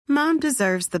Mom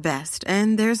deserves the best,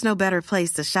 and there's no better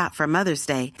place to shop for Mother's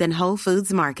Day than Whole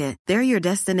Foods Market. They're your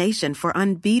destination for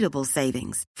unbeatable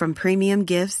savings, from premium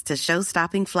gifts to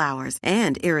show-stopping flowers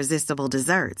and irresistible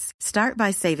desserts. Start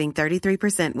by saving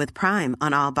 33% with Prime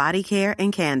on all body care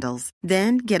and candles.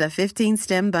 Then get a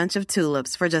 15-stem bunch of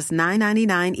tulips for just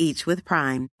 $9.99 each with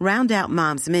Prime. Round out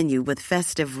Mom's menu with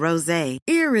festive rosé,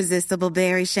 irresistible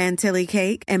berry chantilly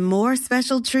cake, and more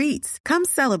special treats. Come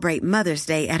celebrate Mother's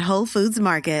Day at Whole Foods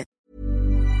Market.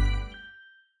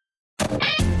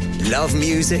 Love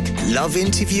music? Love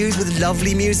interviews with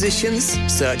lovely musicians?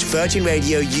 Search Virgin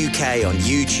Radio UK on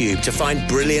YouTube to find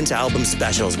brilliant album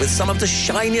specials with some of the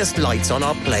shiniest lights on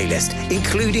our playlist,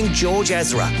 including George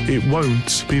Ezra. It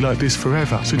won't be like this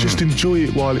forever, so just enjoy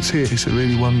it while it's here. It's a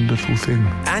really wonderful thing.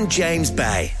 And James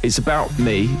Bay. It's about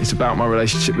me. It's about my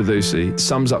relationship with Lucy. It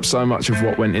sums up so much of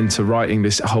what went into writing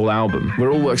this whole album.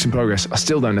 We're all works in progress. I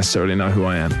still don't necessarily know who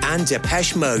I am. And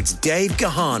Depeche Mode's Dave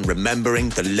Gahan remembering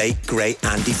the late, great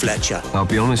Andy Fletcher. I'll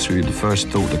be honest with you, the first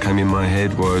thought that came in my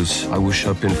head was, I wish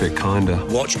I'd been a bit kinder.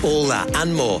 Watch all that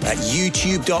and more at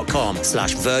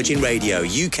youtube.com/Virgin Radio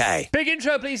UK. Big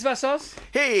intro, please, Vassos.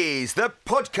 He's the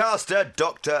podcaster,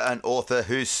 doctor and author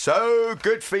who's so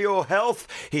good for your health.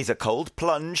 He's a cold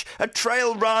plunge, a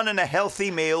trail run and a healthy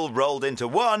meal rolled into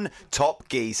one top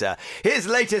geezer. His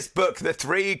latest book, The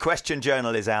 3-Question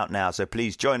Journal, is out now, so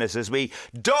please join us as we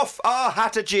doff our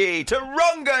hatterjee to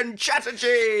Rangan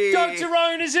Chatterjee. Dr.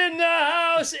 Rowan is in the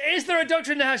house. Is there a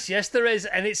doctor in the house? Yes, there is,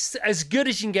 and it's as good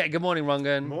as you can get. Good morning,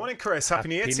 Rangan. Morning, Chris. Happy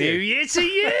New Year to New you. Year to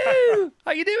you.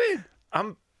 How you doing?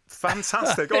 I'm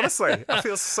fantastic, honestly. I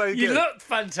feel so good. You look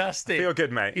fantastic. I feel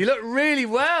good, mate. You look really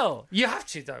well. You have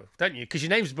to, though, don't you? Because your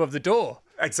name's above the door.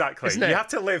 Exactly. Isn't it? You have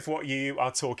to live what you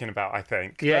are talking about, I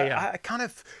think. Yeah, But yeah. I kind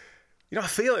of, I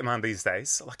feel it, man, these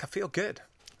days. Like, I feel good.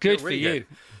 Good Feel really for you. good.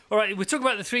 All right, we'll talk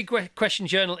about the 3-Question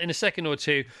Journal in a second or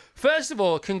two. First of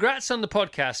all, congrats on the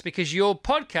podcast, because your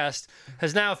podcast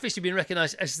has now officially been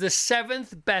recognised as the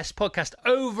 7th best podcast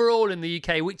overall in the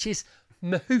UK, which is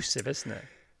massive, isn't it?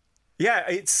 Yeah,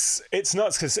 it's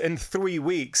nuts, because in 3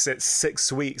 weeks, it's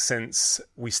 6 weeks since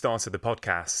we started the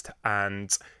podcast,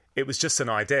 and it was just an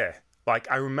idea.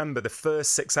 Like, I remember the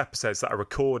first 6 episodes that I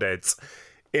recorded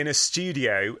in a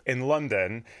studio in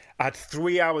London. I had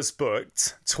 3 hours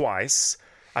booked twice.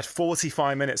 I had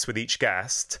 45 minutes with each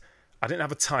guest. I didn't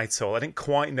have a title. I didn't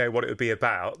quite know what it would be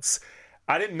about.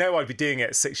 I didn't know I'd be doing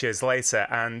it 6 years later.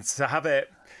 And to have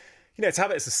it, as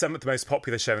the 7th most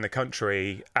popular show in the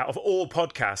country out of all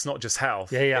podcasts, not just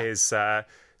health, is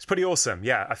it's pretty awesome.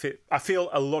 Yeah, I feel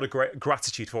a lot of great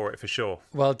gratitude for it, for sure.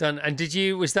 Well done. And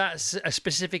was that a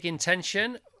specific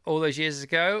intention all those years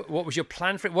ago? What was your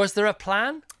plan for it? Was there a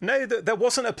plan? No, there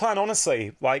wasn't a plan,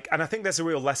 honestly. And I think there's a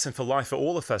real lesson for life for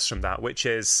all of us from that, which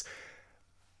is,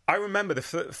 I remember the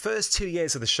first 2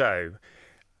 years of the show,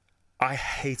 I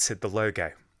hated the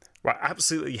logo. Right,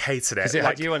 absolutely hated it. Because it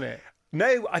had you on it?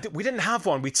 No, we didn't have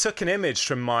one. We took an image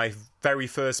from my very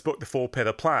first book, The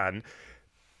 4-Pillar Plan,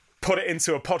 put it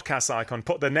into a podcast icon,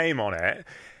 put the name on it.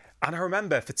 And I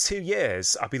remember for 2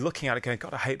 years, I'd be looking at it going,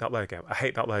 God, I hate that logo. I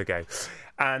hate that logo.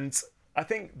 And I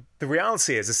think the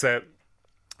reality is that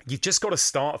you've just got to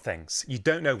start things. You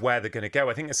don't know where they're going to go.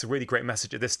 I think it's a really great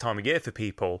message at this time of year for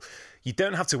people. You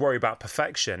don't have to worry about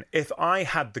perfection. If I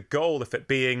had the goal of it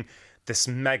being this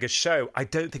mega show, I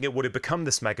don't think it would have become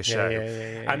this mega show.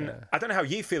 And I don't know how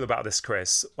you feel about this,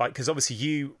 Chris, because obviously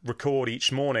you record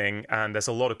each morning and there's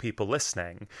a lot of people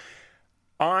listening.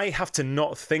 I have to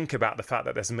not think about the fact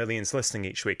that there's millions listening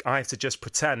each week. I have to just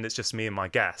pretend it's just me and my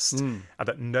guest and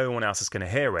that no one else is going to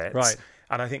hear it. Right.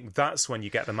 And I think that's when you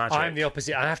get the magic. I'm the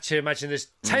opposite. I have to imagine there's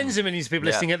tens of millions of people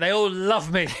listening, and they all love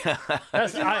me. They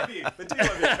do love you.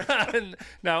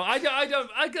 No, I don't.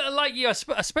 I like you. I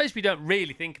suppose we don't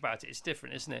really think about it. It's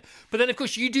different, isn't it? But then, of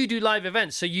course, you do live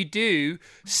events, so you do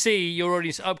see your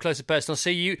audience up close and personal. So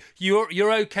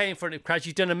you're okay in front of crowds.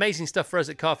 You've done amazing stuff for us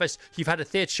at Carfest. You've had a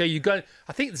theatre show.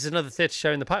 I think there's another theatre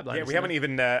show in the pipeline. Yeah, we haven't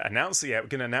even announced it yet. We're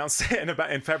going to announce it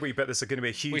in February, but there's going to be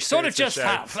a huge. We sort of just show.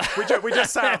 have. we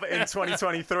just have in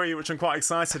 2023, which I'm quite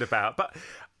excited about. But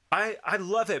I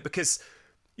love it because,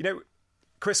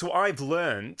 Chris, what I've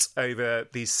learned over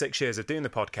these 6 years of doing the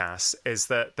podcast is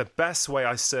that the best way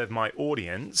I serve my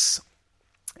audience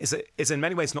is in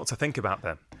many ways not to think about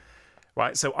them,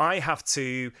 right? So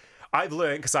I've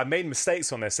learned, because I've made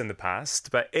mistakes on this in the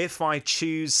past, but if I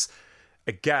choose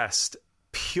a guest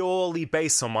purely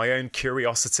based on my own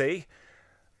curiosity,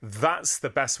 that's the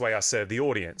best way I serve the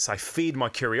audience. I feed my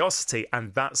curiosity,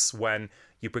 and that's when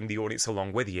you bring the audience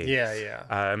along with you. Yeah.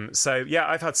 Yeah,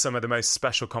 I've had some of the most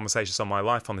special conversations on my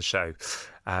life on the show.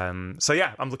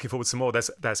 Yeah, I'm looking forward to more.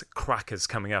 There's crackers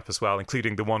coming up as well,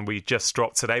 including the one we just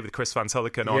dropped today with Chris Van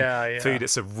Tullochen on food.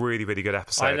 It's a really, really good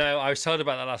episode. I know. I was told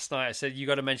about that last night. I said, you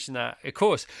got to mention that. Of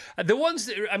course. The ones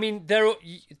that, I mean, they're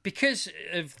because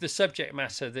of the subject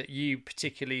matter that you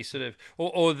particularly sort of,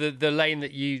 or the lane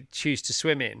that you choose to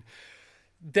swim in,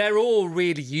 they're all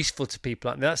really useful to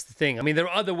people. That's the thing. I mean, there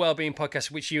are other wellbeing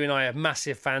podcasts which you and I are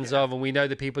massive fans of, and we know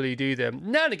the people who do them.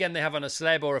 Now and again, they have on a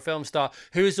celeb or a film star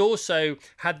who has also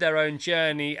had their own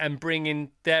journey and bring in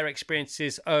their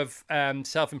experiences of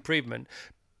self-improvement.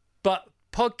 But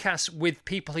podcasts with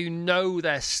people who know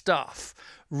their stuff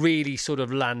really sort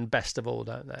of land best of all,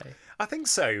 don't they? I think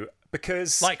so.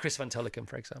 Because, like Chris Van Tullochen,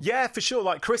 for example. Yeah, for sure.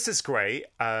 Like, Chris is great.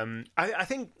 I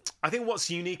think what's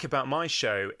unique about my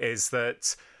show is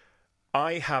that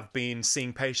I have been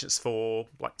seeing patients for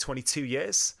like 22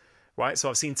 years, right? So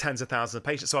I've seen tens of thousands of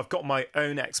patients. So I've got my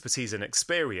own expertise and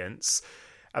experience.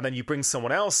 And then you bring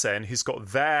someone else in who's got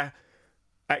their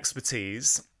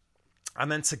expertise. And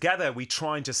then together we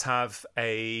try and just have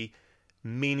a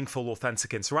meaningful,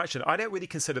 authentic interaction. I don't really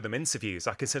consider them interviews.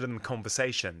 I consider them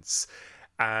conversations.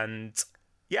 And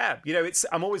yeah,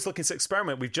 I'm always looking to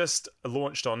experiment. We've just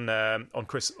launched on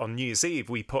New Year's Eve.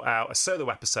 We put out a solo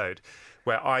episode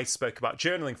where I spoke about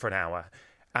journaling for an hour,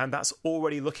 and that's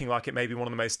already looking like it may be one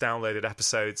of the most downloaded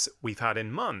episodes we've had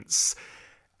in months.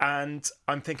 And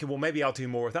I'm thinking, well, maybe I'll do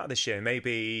more of that this year.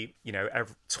 Maybe,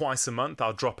 twice a month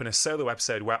I'll drop in a solo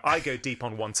episode where I go deep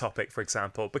on one topic, for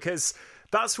example, because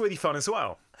that's really fun as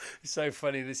well. It's so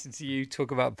funny listening to you talk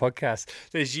about podcasts.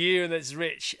 There's you and there's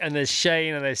Rich and there's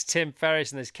Shane and there's Tim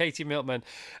Ferriss and there's Katie Miltman.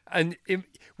 And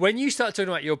when you start talking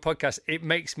about your podcast, it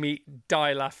makes me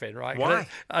die laughing, right? Why?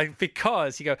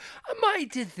 Because you go, I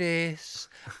might do this.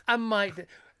 I might...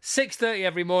 6:30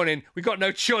 every morning, we've got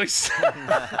no choice.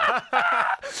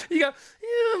 You go,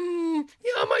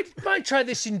 I might try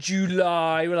this in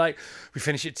July. We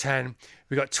finish at 10.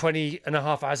 We've got 20 and a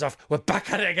half hours off. We're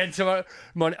back at it again tomorrow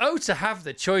morning. Oh, to have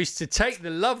the choice to take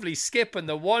the lovely skip and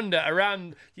the wander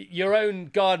around your own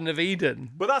Garden of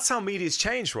Eden. Well, that's how media's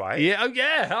changed, right? Yeah, oh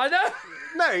yeah, I know.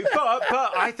 No,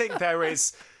 but I think there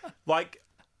is, like,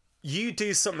 you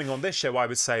do something on this show, I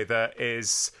would say, that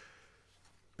is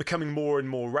becoming more and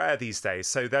more rare these days.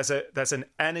 So there's an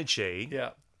energy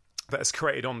that is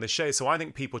created on this show. So I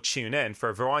think people tune in for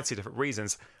a variety of different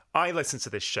reasons. I listen to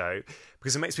this show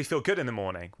because it makes me feel good in the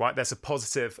morning, right? There's a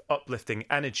positive, uplifting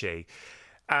energy.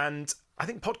 And I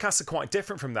think podcasts are quite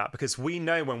different from that because we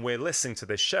know when we're listening to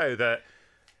this show that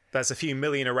there's a few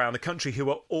million around the country who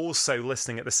are also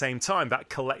listening at the same time, that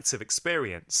collective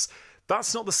experience.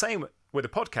 That's not the same with a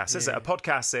podcast, is it? A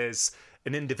podcast is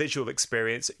an individual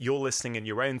experience. You're listening in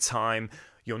your own time.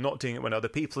 You're not doing it when other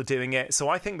people are doing it. So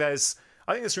I think there's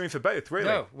room for both, really.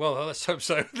 Oh, well, let's hope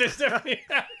so. There's definitely...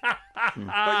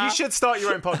 But you should start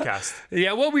your own podcast.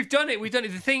 Yeah, well, we've done it. The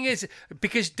thing is,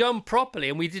 because done properly,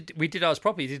 and we did ours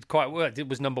properly, it did quite well. It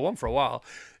was number one for a while.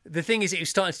 The thing is, it was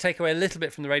starting to take away a little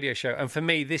bit from the radio show. And for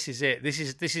me, this is it. This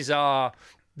is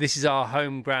our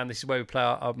home ground. This is where we play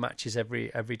our matches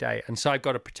every day. And so I've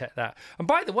got to protect that. And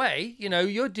by the way,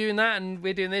 you're doing that and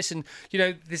we're doing this. And,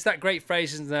 there's that great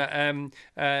phrase, isn't that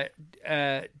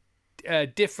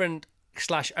different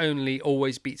 / only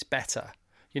always beats better.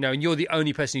 And you're the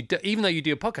only person who, even though you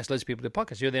do a podcast, loads of people do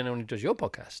podcasts, you're the only one who does your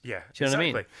podcast. Yeah, do you know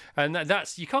exactly. what I mean? And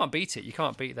that's, you can't beat it. You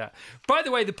can't beat that. By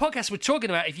the way, the podcast we're talking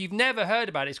about, if you've never heard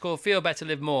about it, it's called Feel Better,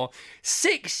 Live More.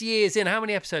 6 years in, how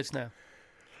many episodes now?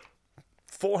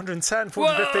 410,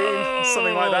 415,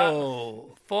 something like that.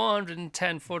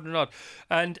 410, 400 odd.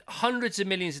 And hundreds of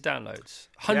millions of downloads.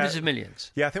 Hundreds of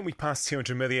millions. Yeah, I think we passed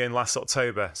 200 million last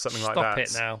October, something like that.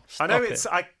 Stop it now. I know it's...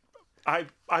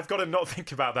 I've got to not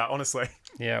think about that, honestly.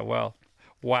 Yeah, well,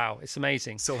 wow, it's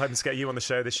amazing. Still hoping to get you on the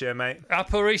show this year, mate.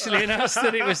 Apple recently announced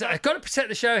that it was... I've got to protect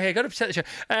the show here,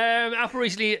 Apple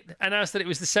recently announced that it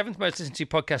was the 7th most listened to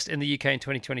podcast in the UK in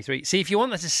 2023. See, if you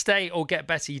want that to stay or get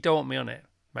better, you don't want me on it,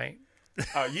 mate.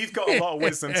 You've got a lot of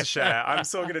wisdom to share. I'm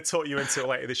still going to talk you into it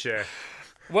later this year.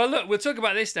 Well, look, we'll talk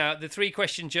about this now, the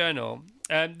 3-question journal.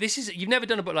 You've never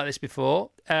done a book like this before.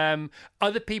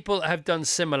 Other people have done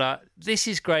similar. This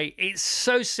is great. It's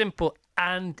so simple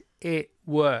and it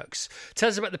works. Tell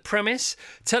us about the premise.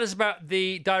 Tell us about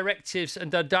the directives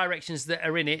and the directions that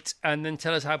are in it, and then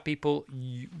tell us how people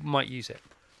might use it.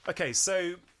 Okay,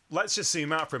 so let's just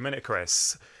zoom out for a minute,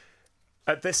 Chris.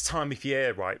 At this time of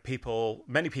year, right,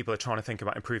 many people are trying to think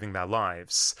about improving their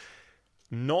lives.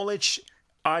 Knowledge,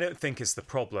 I don't think, is the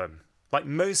problem. Like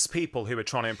most people who are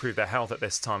trying to improve their health at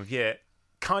this time of year,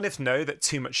 kind of know that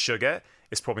too much sugar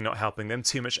is probably not helping them.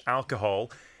 Too much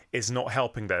alcohol is not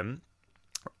helping them.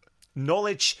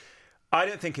 Knowledge, I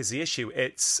don't think, is the issue.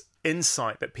 It's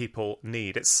insight that people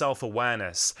need. It's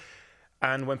self-awareness.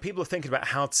 And when people are thinking about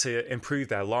how to improve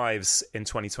their lives in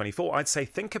 2024, I'd say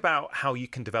think about how you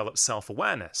can develop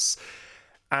self-awareness.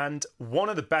 And one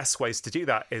of the best ways to do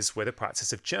that is with a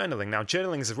practice of journaling. Now,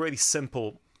 journaling is a really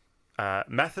simple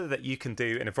method that you can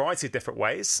do in a variety of different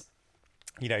ways.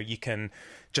 You know, you can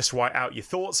just write out your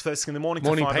thoughts first thing in the morning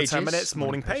for 5 or 10 minutes.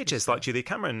 Morning pages, like Julia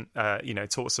Cameron,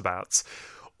 talks about.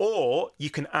 Or you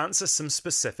can answer some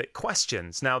specific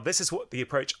questions. Now, this is what the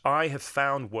approach I have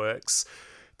found works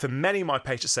for many of my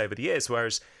patients over the years.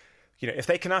 Whereas, if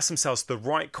they can ask themselves the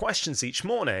right questions each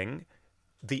morning,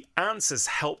 the answers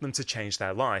help them to change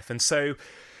their life. And so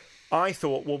I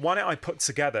thought, well, why don't I put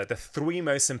together the 3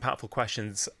 most impactful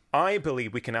questions I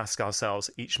believe we can ask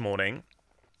ourselves each morning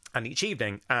and each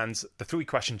evening. And the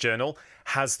 3-question journal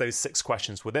has those 6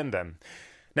 questions within them.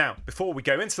 Now, before we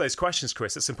go into those questions,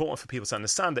 Chris, it's important for people to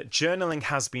understand that journaling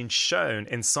has been shown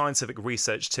in scientific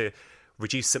research to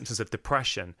reduce symptoms of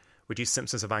depression, reduce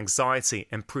symptoms of anxiety,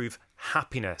 improve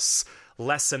happiness,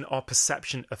 lessen our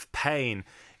perception of pain,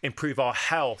 improve our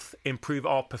health, improve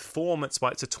our performance by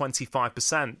up to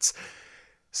 25%.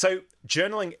 So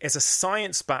journaling is a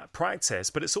science-backed practice,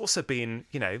 but it's also been,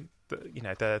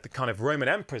 the kind of Roman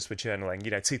emperors were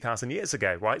journaling, 2,000 years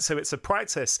ago, right? So it's a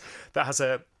practice that has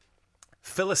a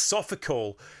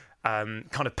philosophical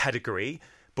kind of pedigree,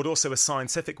 but also a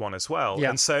scientific one as well. Yeah.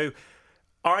 And so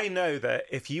I know that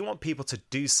if you want people to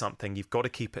do something, you've got to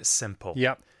keep it simple.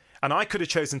 Yeah. And I could have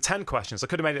chosen 10 questions. I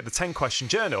could have made it the 10-question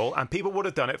journal, and people would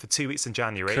have done it for 2 weeks in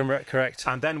January. Correct.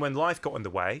 And then when life got in the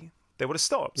way, they would have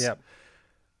stopped. Yeah.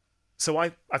 So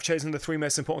I've chosen the 3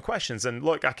 most important questions. And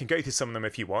look, I can go through some of them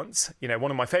if you want.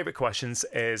 One of my favourite questions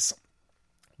is,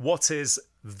 what is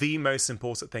the most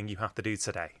important thing you have to do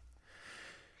today?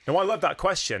 Now, I love that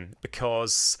question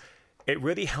because it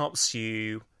really helps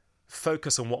you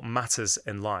focus on what matters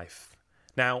in life.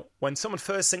 Now, when someone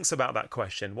first thinks about that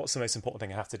question, what's the most important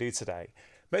thing I have to do today?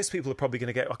 Most people are probably going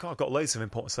to go, I've got loads of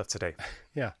important stuff to do.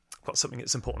 Yeah. I've got something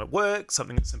that's important at work,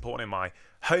 something that's important in my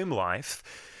home life.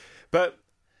 But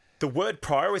the word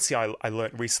priority I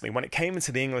learned recently, when it came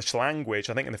into the English language,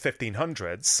 I think in the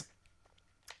 1500s,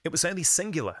 it was only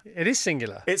singular. It is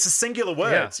singular. It's a singular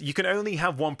word. Yeah. You can only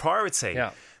have one priority.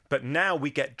 Yeah. But now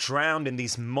we get drowned in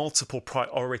these multiple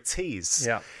priorities.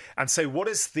 Yeah. And so what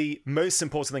is the most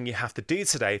important thing you have to do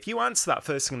today? If you answer that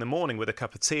first thing in the morning with a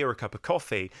cup of tea or a cup of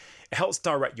coffee, it helps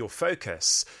direct your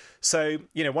focus. So,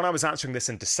 when I was answering this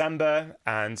in December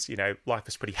and, life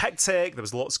was pretty hectic, there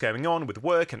was lots going on with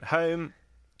work and home,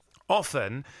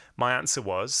 often my answer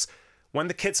was, when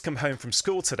the kids come home from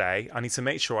school today, I need to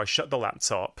make sure I shut the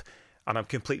laptop and I'm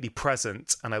completely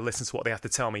present and I listen to what they have to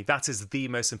tell me. That is the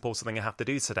most important thing I have to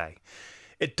do today.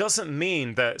 It doesn't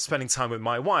mean that spending time with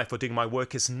my wife or doing my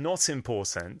work is not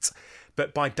important,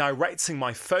 but by directing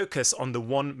my focus on the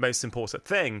one most important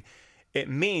thing, it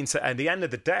means that at the end of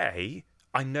the day,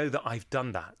 I know that I've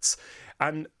done that.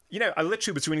 And, I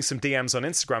literally was reading some DMs on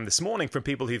Instagram this morning from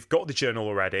people who've got the journal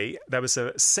already. There was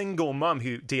a single mum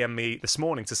who DM'd me this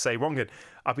morning to say, Rangan,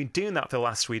 I've been doing that for the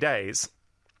last 3 days.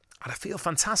 And I feel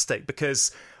fantastic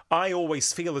because I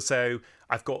always feel as though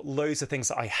I've got loads of things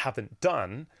that I haven't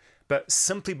done. But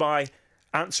simply by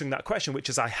answering that question, which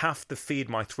is I have to feed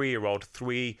my 3-year-old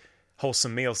 3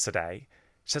 wholesome meals today,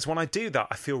 she says, when I do that,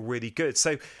 I feel really good.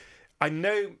 So I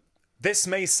know this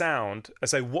may sound as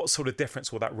though what sort of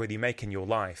difference will that really make in your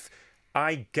life?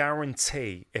 I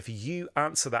guarantee if you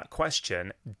answer that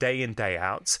question day in, day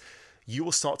out, you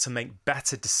will start to make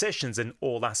better decisions in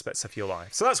all aspects of your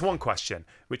life. So that's one question,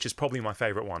 which is probably my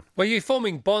favourite one. Well, you're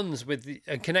forming bonds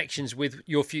and connections with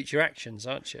your future actions,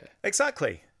 aren't you?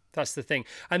 Exactly. That's the thing.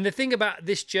 And the thing about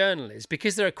this journal is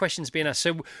because there are questions being asked.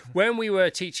 So when we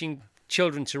were teaching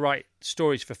children to write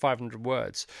stories for 500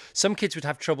 words, some kids would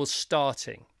have trouble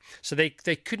starting. So they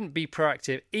couldn't be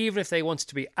proactive, even if they wanted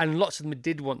to be, and lots of them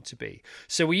did want to be.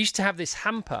 So we used to have this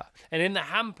hamper, and in the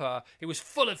hamper, it was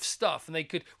full of stuff,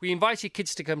 and we invited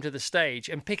kids to come to the stage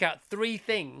and pick out 3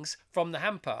 things from the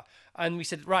hamper, and we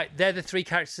said, right, they're the 3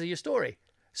 characters of your story.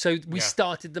 So we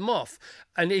started them off.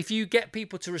 And if you get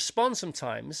people to respond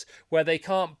sometimes where they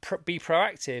can't be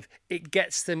proactive, it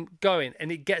gets them going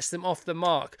and it gets them off the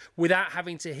mark without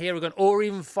having to hear a gun or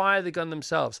even fire the gun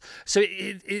themselves. So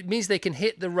it means they can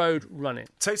hit the road running.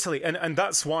 Totally. And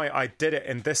that's why I did it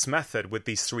in this method with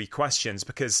these 3 questions,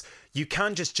 because you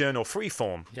can just journal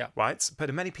freeform, right?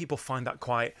 But many people find that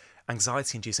quite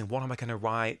anxiety-inducing. What am I going to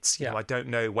write? You know, I don't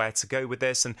know where to go with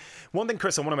this. And one thing,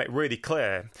 Chris, I want to make really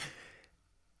clear,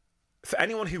 for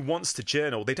anyone who wants to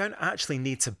journal, they don't actually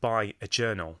need to buy a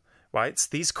journal, right?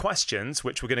 These questions,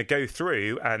 which we're going to go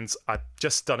through, and I've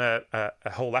just done a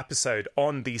whole episode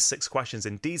on these 6 questions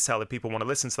in detail if people want to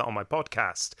listen to that on my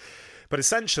podcast. But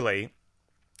essentially,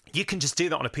 you can just do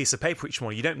that on a piece of paper each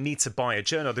morning. You don't need to buy a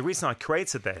journal. The reason I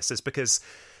created this is because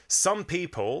some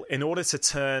people, in order to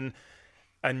turn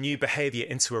a new behavior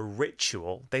into a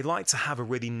ritual, they like to have a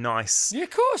really nice,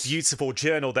 beautiful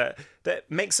journal that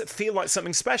makes it feel like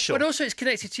something special. But also it's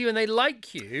connected to you and they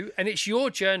like you and it's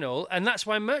your journal, and that's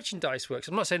why merchandise works.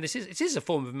 I'm not saying it is a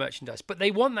form of merchandise, but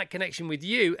they want that connection with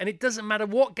you, and it doesn't matter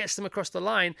what gets them across the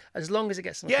line as long as it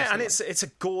gets them across the line. Yeah, and it's a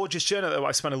gorgeous journal that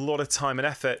I spent a lot of time and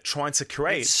effort trying to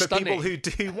create for people who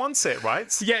do want it,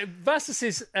 right? Yeah,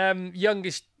 Vasis's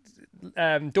youngest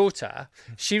daughter,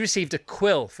 she received a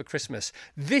quill for Christmas.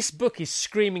 This book is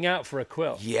screaming out for a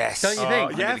quill. Yes. Don't you think?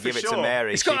 I'm going to give it to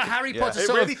Mary. It's got a Harry Potter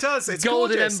sort it really does. It's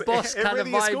golden gorgeous. embossed it kind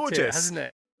really of vibe gorgeous. to it, hasn't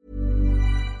it?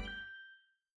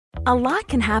 A lot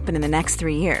can happen in the next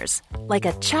 3 years. Like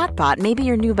a chatbot may be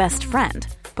your new best friend.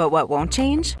 But what won't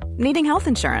change? Needing health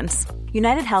insurance.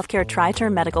 United Healthcare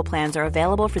Tri-Term Medical Plans are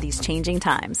available for these changing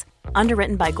times.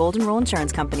 Underwritten by Golden Rule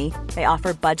Insurance Company, they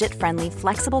offer budget-friendly,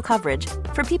 flexible coverage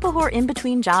for people who are in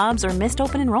between jobs or missed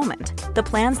open enrollment. The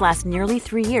plans last nearly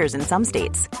 3 years in some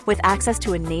states, with access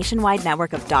to a nationwide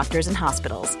network of doctors and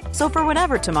hospitals. So for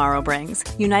whatever tomorrow brings,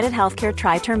 United Healthcare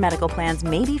Tri-Term Medical Plans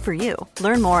may be for you.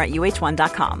 Learn more at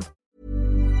uh1.com.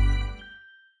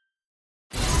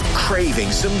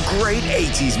 Craving some great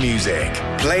 80s music?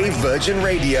 Play Virgin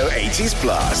Radio 80s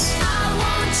Plus.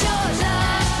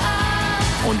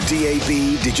 On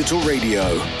DAB Digital Radio,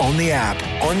 on the app,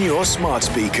 on your smart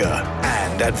speaker,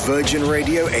 and at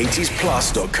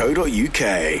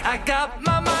virginradio80splus.co.uk. I got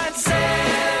my mind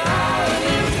set on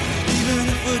you, even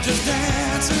if we're just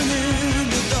dancing in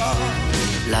the dark.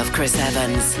 Love Chris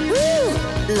Evans.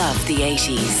 Woo! Love the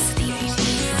 80s.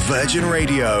 Virgin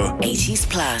Radio 80s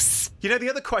Plus. You know,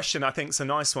 the other question I think is a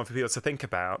nice one for people to think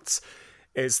about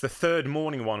is the third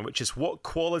morning one, which is what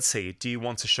quality do you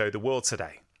want to show the world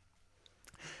today?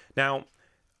 Now,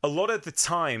 a lot of the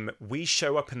time we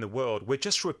show up in the world, we're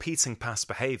just repeating past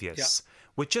behaviours. Yeah.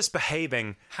 We're just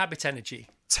behaving... Habit energy.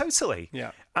 Totally.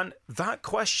 Yeah. And that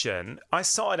question, I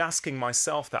started asking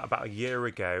myself that about a year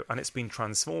ago, and it's been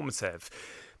transformative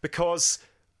because,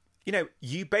 you know,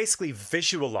 you basically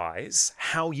visualise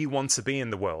how you want to be in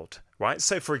the world, right?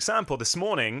 So, for example, this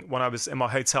morning when I was in my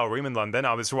hotel room in London,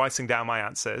 I was writing down my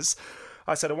answers.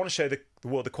 I said, I want to show the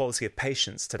world the quality of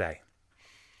patience today.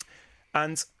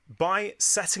 And by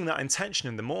setting that intention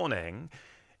in the morning,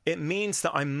 it means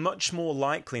that I'm much more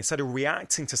likely, instead of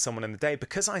reacting to someone in the day,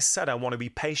 because I said I want to be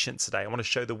patient today, I want to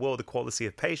show the world the quality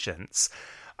of patience,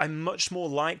 I'm much more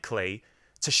likely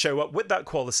to show up with that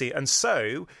quality. And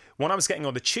so, when I was getting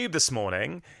on the tube this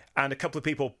morning, and a couple of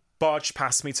people barged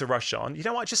past me to rush on, you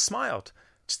know what, I just smiled.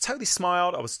 Just totally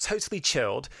smiled. I was totally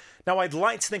chilled. Now, I'd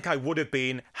like to think I would have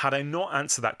been had I not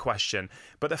answered that question.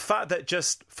 But the fact that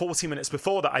just 40 minutes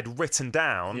before that I'd written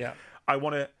down, I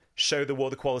want to show the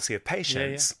world the quality of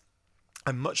patience,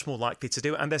 I'm much more likely to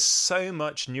do it. And there's so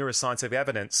much neuroscientific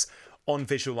evidence on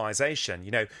visualization.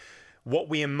 You know, what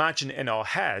we imagine in our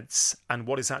heads and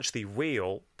what is actually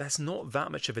real, there's not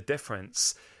that much of a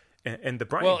difference in the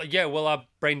brain. Well, our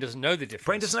brain doesn't know the difference.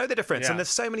 Brain doesn't know the difference. And there's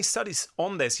so many studies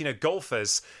on this. You know,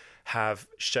 golfers have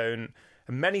shown,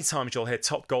 many times you'll hear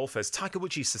top golfers, Tiger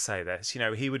Woods used to say this, you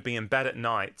know, he would be in bed at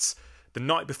night, the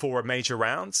night before a major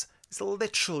round, he's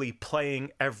literally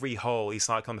playing every hole. He's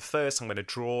like, on the first, I'm going to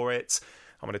draw it,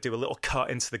 I'm going to do a little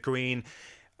cut into the green.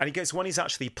 And he goes, when he's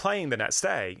actually playing the next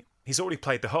day, he's already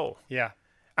played the hole. Yeah.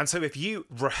 And so if you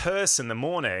rehearse in the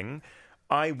morning,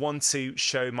 I want to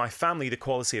show my family the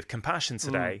quality of compassion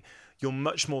today, you're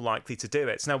much more likely to do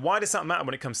it. Now, why does that matter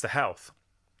when it comes to health?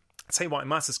 I'll tell you why it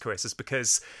matters, Chris, is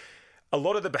because a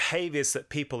lot of the behaviours that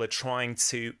people are trying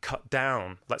to cut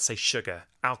down, let's say sugar,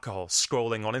 alcohol,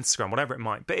 scrolling on Instagram, whatever it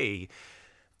might be,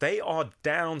 they are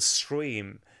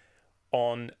downstream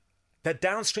from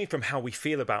how we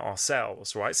feel about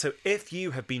ourselves, right? So if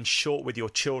you have been short with your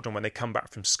children when they come back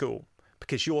from school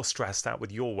because you're stressed out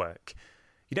with your work,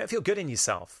 you don't feel good in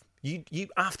yourself. You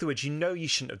afterwards, you know you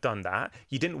shouldn't have done that.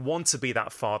 You didn't want to be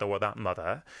that father or that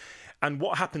mother. And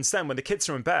what happens then when the kids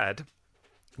are in bed,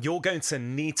 you're going to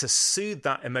need to soothe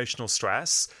that emotional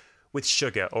stress with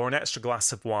sugar or an extra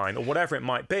glass of wine or whatever it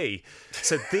might be.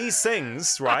 So these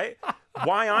things, right,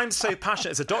 why I'm so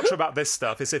passionate as a doctor about this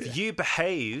stuff is if you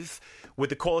behave with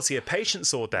the quality of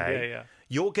patience all day,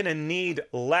 you're going to need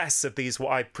less of these,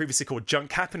 what I previously called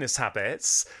junk happiness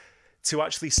habits, to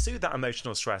actually soothe that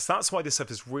emotional stress. That's why this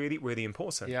stuff is really, really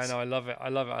important. Yeah, I know. I love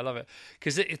it.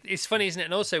 Because it's funny, isn't it?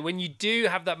 And also, when you do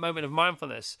have that moment of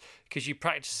mindfulness, because you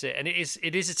practice it, and it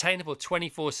is attainable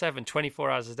 24/7,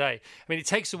 24 hours a day. I mean, it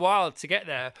takes a while to get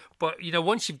there, but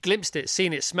once you've glimpsed it,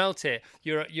 seen it, smelt it,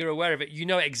 you're aware of it. You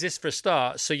know it exists for a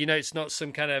start, so it's not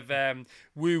some kind of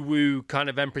woo-woo kind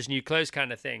of Emperor's New Clothes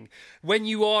kind of thing. When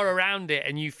you are around it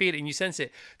and you feel it and you sense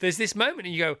it, there's this moment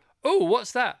and you go, "Oh,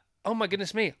 what's that? Oh my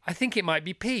goodness me, I think it might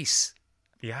be peace."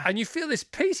 Yeah. And you feel this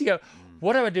peace. You go,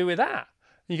 "What do I do with that?"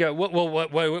 You go, "Well,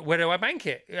 where do I bank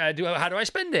it? How do I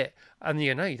spend it?" And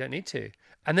you go, "No, you don't need to."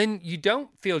 And then you don't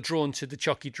feel drawn to the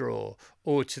chocky drawer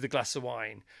or to the glass of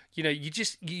wine.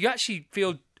 You actually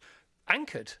feel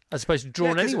anchored as opposed to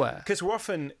drawn anywhere. Because we're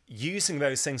often using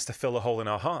those things to fill a hole in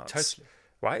our hearts. Totally.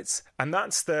 Right? And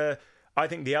that's I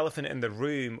think the elephant in the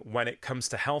room when it comes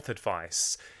to health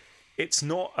advice. It's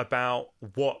not about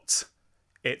what,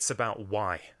 it's about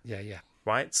why. Yeah.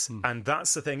 Right? And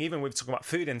that's the thing, even when we're talking about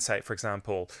food intake, for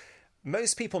example,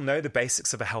 most people know the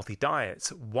basics of a healthy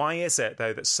diet. Why is it,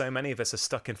 though, that so many of us are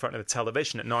stuck in front of the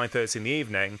television at 9:30 in the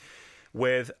evening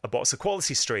with a box of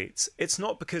Quality Streets? It's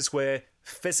not because we're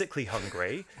physically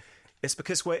hungry, it's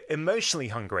because we're emotionally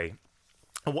hungry.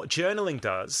 And what journaling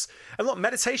does, and look,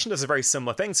 meditation does a very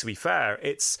similar thing, to be fair.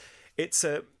 It's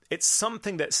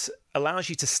something that allows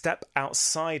you to step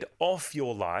outside of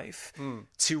your life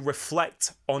to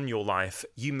reflect on your life.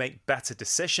 You make better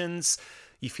decisions.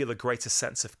 You feel a greater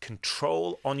sense of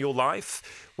control on your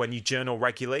life when you journal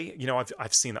regularly.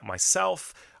 I've seen that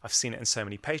myself. I've seen it in so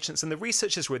many patients. And the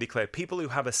research is really clear. People who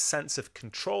have a sense of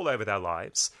control over their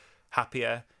lives,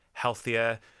 happier,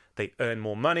 healthier, they earn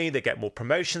more money, they get more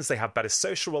promotions, they have better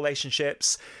social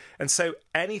relationships. And so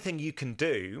anything you can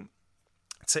do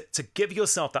to give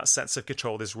yourself that sense of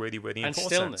control is really, really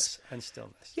important. And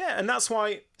stillness. Yeah, and that's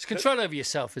why... It's control over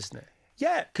yourself, isn't it?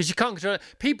 Yeah. Because you can't control it.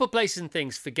 People, places and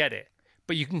things, forget it.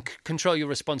 But you can control your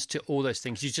response to all those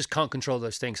things. You just can't control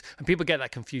those things. And people get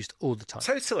that confused all the time.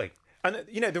 Totally. And,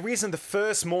 the reason the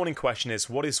first morning question is,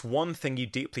 what is one thing you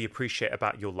deeply appreciate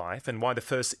about your life? And why the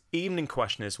first evening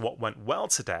question is, what went well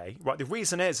today? Right. The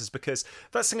reason is because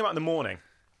let's think about the morning.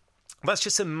 Let's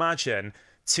just imagine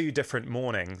 2 different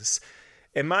mornings.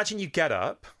 Imagine you get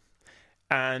up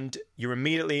and you're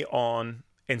immediately on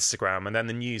Instagram and then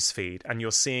the news feed and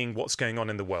you're seeing what's going on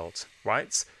in the world,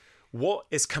 right? What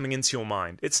is coming into your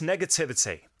mind? It's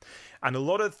negativity. And a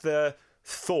lot of the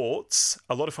thoughts,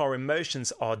 a lot of our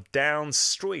emotions are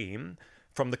downstream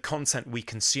from the content we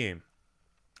consume.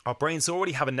 Our brains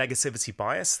already have a negativity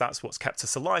bias. That's what's kept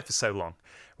us alive for so long,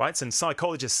 right? And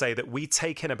psychologists say that we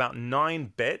take in about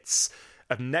 9 bits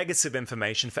of negative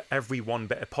information for every 1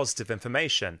 bit of positive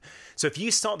information. So if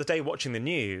you start the day watching the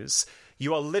news,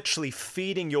 you are literally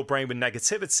feeding your brain with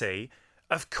negativity.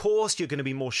 Of course, you're going to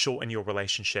be more short in your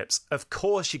relationships. Of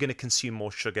course, you're going to consume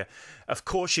more sugar. Of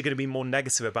course, you're going to be more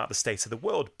negative about the state of the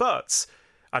world. But,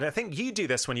 and I think you do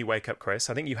this when you wake up, Chris,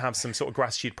 I think you have some sort of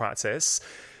gratitude practice.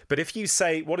 But if you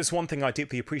say, what is one thing I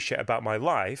deeply appreciate about my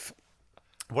life,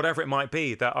 whatever it might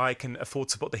be, that I can afford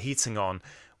to put the heating on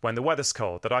when the weather's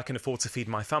cold, that I can afford to feed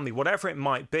my family, whatever it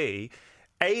might be,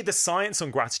 the science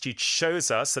on gratitude shows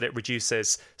us that it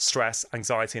reduces stress,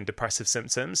 anxiety, and depressive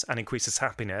symptoms and increases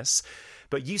happiness.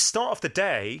 But you start off the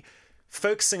day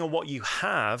focusing on what you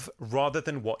have rather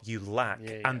than what you lack.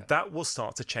 Yeah. And that will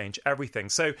start to change everything.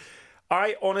 So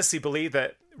I honestly believe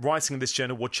that writing this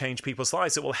journal will change people's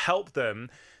lives. It will help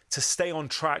them to stay on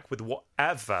track with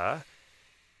whatever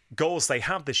goals they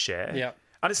have this year. Yeah.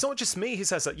 And it's not just me who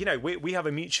says that. We have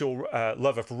a mutual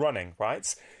love of running,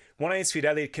 right? When I interviewed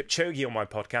Eliud Kipchoge on my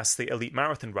podcast, the elite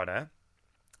marathon runner,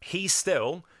 he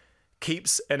still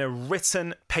keeps in a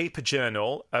written paper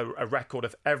journal a record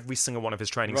of every single one of his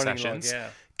training sessions. Yeah.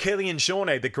 Kilian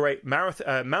Jornet, the great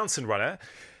mountain runner,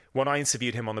 when I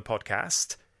interviewed him on the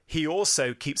podcast, he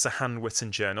also keeps a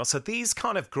handwritten journal. So these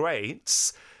kind of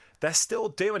greats, they're still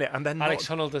doing it. And then Alex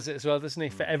Honnold does it as well, doesn't he?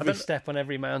 For every step on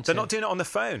every mountain. They're not doing it on the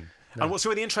phone. No. And what's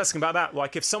really interesting about that,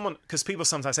 like if someone, because people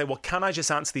sometimes say, well, can I just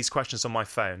answer these questions on my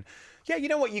phone? Yeah, you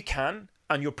know what, you can,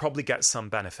 and you'll probably get some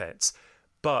benefits.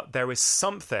 But there is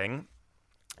something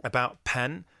about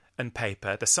pen and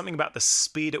paper. There's something about the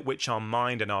speed at which our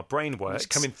mind and our brain works.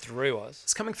 It's coming through us.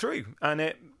 It's coming through, and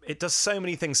it does so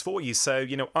many things for you. So,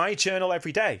 I journal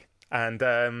every day, and,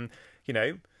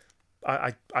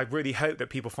 I really hope that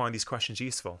people find these questions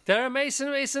useful. They're amazing.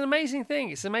 It's an amazing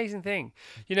thing. It's an amazing thing.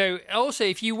 Also,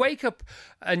 if you wake up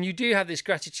and you do have this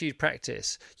gratitude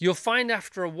practice, you'll find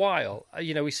after a while,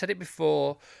 we said it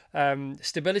before,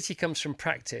 stability comes from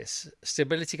practice.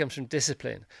 Stability comes from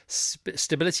discipline.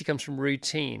 Stability comes from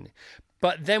routine.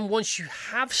 But then once you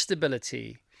have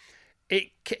stability,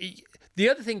 the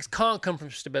other things can't come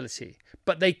from stability,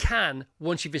 but they can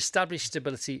once you've established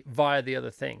stability via the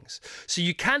other things. So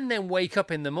you can then wake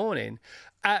up in the morning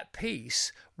at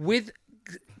peace with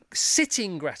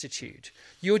sitting gratitude.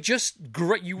 You're just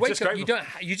great. You wake up.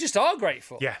 You just are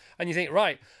grateful. Yeah. And you think,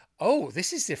 right, oh,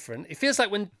 this is different. It feels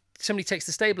like when somebody takes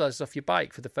the stabilizers off your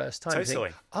bike for the first time. Totally.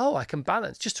 You think, oh, I can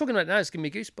balance. Just talking about it now is giving me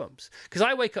goosebumps. Because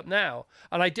I wake up now,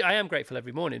 and I am grateful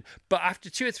every morning, but after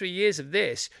 2 or 3 years of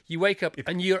this, you wake up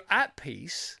and you're at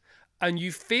peace, and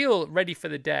you feel ready for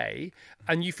the day,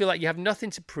 and you feel like you have nothing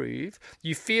to prove.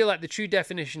 You feel like the true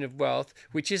definition of wealth,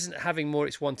 which isn't having more,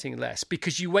 it's wanting less,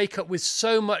 because you wake up with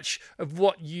so much of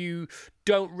what you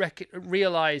don't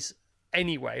recognize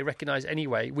anyway,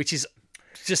 which is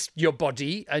just your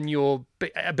body and your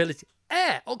ability.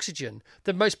 Air, oxygen,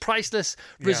 the most priceless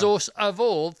resource of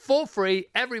all, for free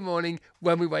every morning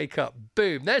when we wake up.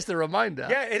 Boom, there's the reminder.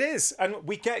 Yeah, it is. And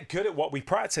we get good at what we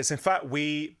practice. In fact,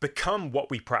 we become what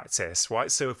we practice, right?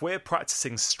 So if we're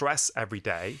practicing stress every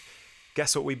day,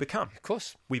 guess what we become? Of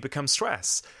course. We become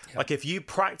stress. Yep. Like if you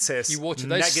practice water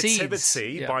those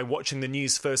negativity by watching the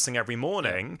news first thing every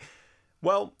morning,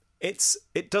 well,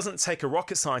 it doesn't take a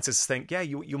rocket scientist to think,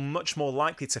 you're much more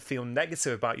likely to feel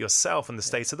negative about yourself and the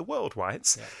state of the world,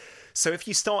 right? Yeah. So if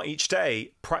you start each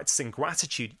day practicing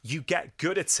gratitude, you get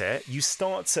good at it. You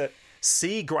start to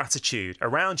see gratitude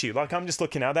around you. Like I'm just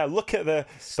looking out there. Look at the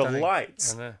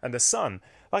light and the sun.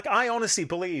 Like I honestly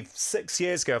believe 6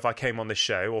 years ago, if I came on this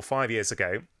show, or 5 years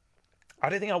ago, I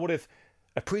don't think I would have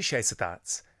appreciated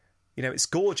that. You know, it's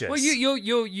gorgeous. Well,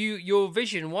 your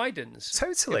vision widens.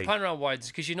 Totally. Your panorama widens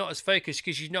because you're not as focused,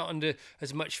 because you're not under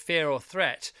as much fear or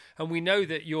threat. And we know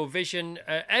that your vision,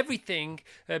 everything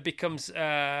becomes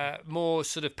more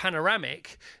sort of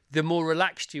panoramic. The more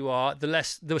relaxed you are,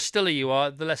 the stiller you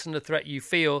are, the less under threat you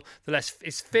feel, the less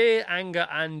it's fear, anger,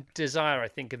 and desire, I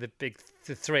think, are the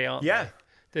three, aren't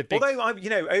they? Although,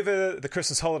 over the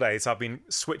Christmas holidays, I've been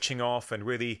switching off and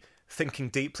really thinking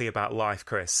deeply about life,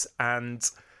 Chris. And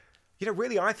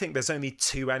really, I think there's only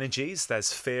two energies.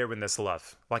 There's fear and there's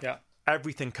love.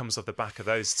 Everything comes off the back of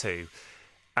those two.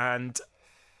 And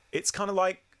it's kind of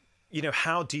like,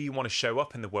 how do you want to show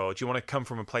up in the world? Do you want to come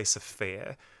from a place of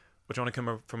fear, or do you want to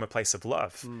come from a place of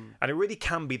love? And it really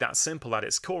can be that simple at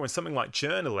its core. And something like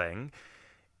journaling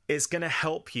is going to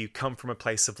help you come from a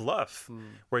place of love.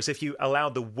 Whereas if you allow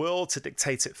the world to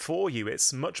dictate it for you,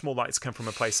 it's much more likely to come from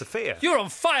a place of fear. You're on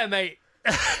fire, mate.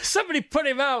 Somebody put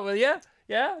him out, will you?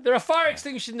 Yeah, there are fire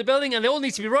extinguishers in the building, and they all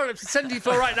need to be run up to the 70th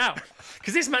floor right now,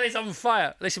 because this man is on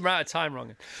fire. Listen, we're out of time,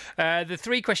 Rangan. The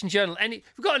 3-question journal. We've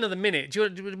got another minute.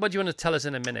 What do you want to tell us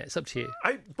in a minute? It's up to you.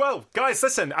 Well, guys,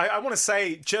 listen. I want to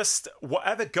say, just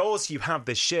whatever goals you have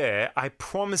this year, I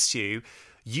promise you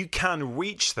can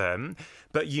reach them,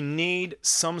 but you need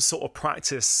some sort of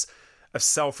practice of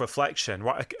self-reflection,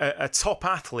 right? A top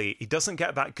athlete, he doesn't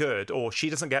get that good, or she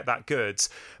doesn't get that good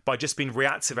by just being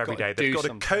reactive every day. They've got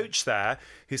a coach there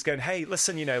who's going, hey,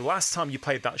 listen, last time you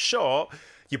played that shot,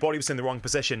 your body was in the wrong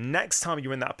position. Next time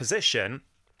you're in that position,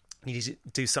 you need to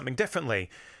do something differently.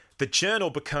 The journal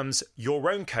becomes your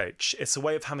own coach. It's a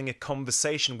way of having a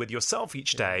conversation with yourself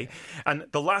each day. And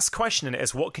the last question in it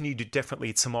is, what can you do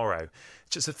differently tomorrow?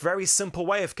 It's just a very simple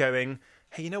way of going,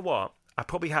 hey, you know what? I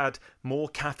probably had more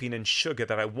caffeine and sugar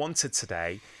than I wanted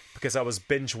today because I was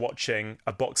binge watching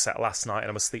a box set last night and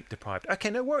I was sleep deprived. Okay,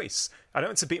 no worries. I don't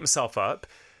want to beat myself up,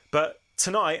 but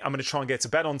tonight I'm going to try and get to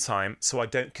bed on time so I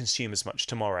don't consume as much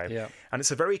tomorrow. Yeah. And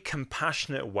it's a very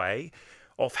compassionate way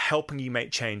of helping you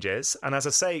make changes. And as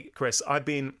I say, Chris, I've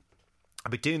been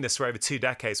doing this for over 2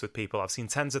 decades with people. I've seen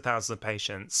tens of thousands of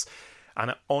patients.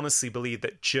 And I honestly believe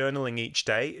that journaling each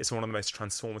day is one of the most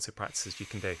transformative practices you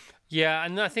can do. Yeah,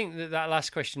 and I think that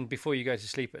last question before you go to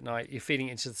sleep at night, you're feeding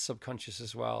it into the subconscious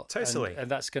as well. Totally. And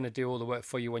that's going to do all the work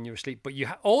for you when you're asleep. But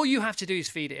all you have to do is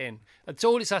feed it in. That's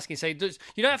all it's asking. Say,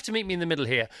 you don't have to meet me in the middle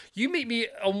here. You meet me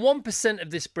on 1%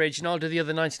 of this bridge and I'll do the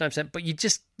other 99%. But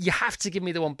you have to give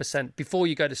me the 1% before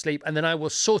you go to sleep, and then I will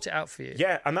sort it out for you.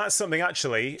 Yeah, and that's something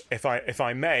actually, if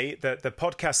I may, the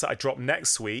podcast that I drop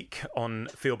next week on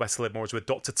Feel Better, Live More is with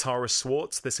Dr. Tara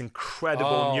Swartz, this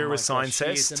incredible neuroscientist. My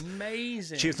God, she is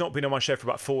amazing. She's not been on my show for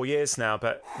about 4 years now,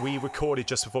 but we recorded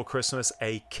just before Christmas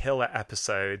a killer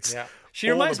episode. Yeah, she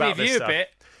reminds me of you a bit.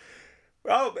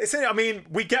 Oh,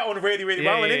 we get on really, really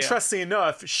well. And interestingly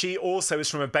enough, she also is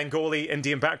from a Bengali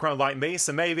Indian background like me.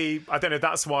 So maybe, I don't know,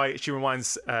 that's why she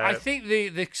reminds... I think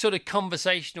the sort of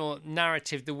conversational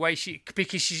narrative, the way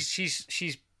because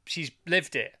she's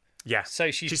lived it. Yeah. So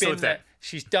she's been there.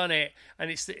 She's done it,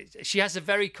 and she has a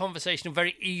very conversational,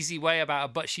 very easy way about her.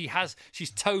 But she's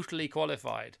totally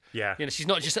qualified. Yeah, she's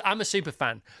not just. I'm a super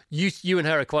fan. You and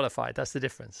her are qualified. That's the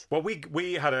difference. Well,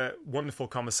 we had a wonderful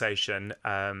conversation.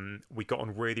 We got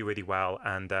on really, really well,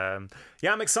 and I'm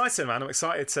excited, man. I'm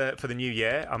excited for the new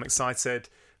year. I'm excited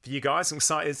for you guys. I'm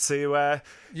excited to.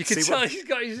 You can tell he's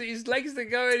got his legs to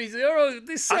go, and he's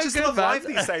this is so I just good, love man. life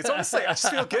these days. Honestly, I just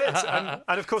feel good, and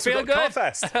of course we've got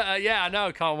Carfest. Yeah, I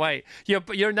know. Can't wait.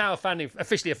 You're now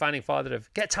officially a founding father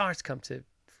of. Get Tara to come to.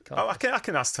 I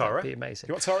can ask Tara. That'd be amazing.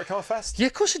 You want Tara at Carfest? Yeah,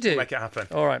 of course I do. We'll make it happen.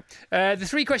 All right. The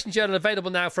 3-question journal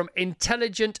available now from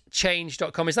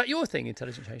intelligentchange.com. Is that your thing,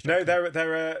 intelligentchange.com? No,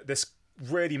 they're this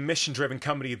really mission-driven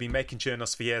company who've been making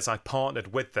journals for years. I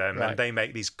partnered with them, and they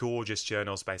make these gorgeous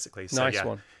journals, basically. So, nice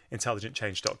one.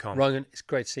 Intelligentchange.com. Rangan, it's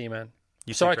great to see you, man.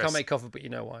 Sorry I can't make coffee, but you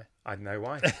know why. I know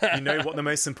why. You know what the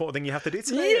most important thing you have to do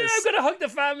today is. I've got to hug the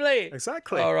family.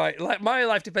 Exactly. All right. Like my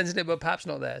life depends on it, but perhaps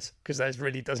not theirs, because theirs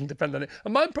really doesn't depend on it.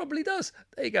 And mine probably does.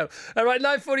 There you go. All right,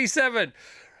 9:47.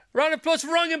 Round of applause for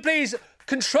Rangan, please.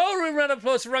 Control room round of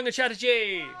applause for Rangan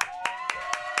Chatterjee.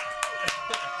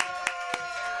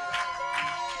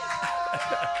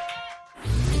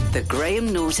 The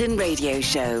Graham Norton Radio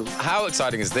Show. How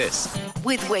exciting is this?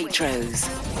 With Waitrose.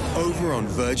 Over on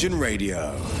Virgin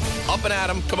Radio. Up and at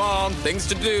 'em, come on, things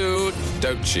to do.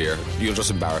 Don't cheer, you'll just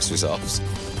embarrass yourselves.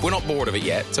 We're not bored of it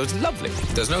yet, so it's lovely.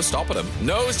 There's no stopping them.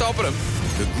 No stopping them.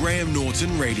 The Graham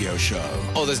Norton Radio Show.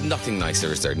 Oh, there's nothing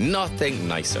nicer, is there? Nothing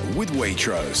nicer. With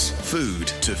Waitrose. Food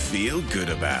to feel good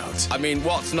about. I mean,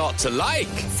 what's not to like?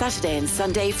 Saturday and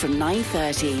Sunday from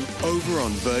 9:30. Over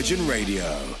on Virgin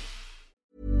Radio.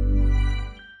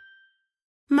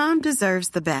 Mom deserves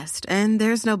the best, and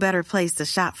there's no better place to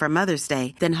shop for Mother's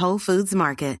Day than Whole Foods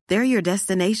Market. They're your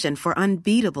destination for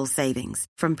unbeatable savings,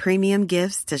 from premium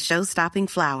gifts to show-stopping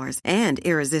flowers and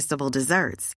irresistible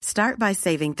desserts. Start by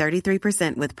saving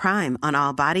 33% with Prime on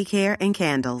all body care and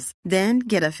candles. Then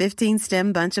get a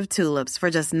 15-stem bunch of tulips for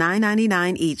just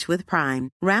 $9.99 each with Prime.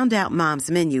 Round out Mom's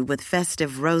menu with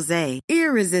festive rosé,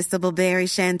 irresistible berry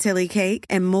chantilly cake,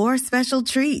 and more special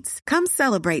treats. Come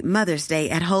celebrate Mother's Day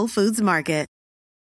at Whole Foods Market.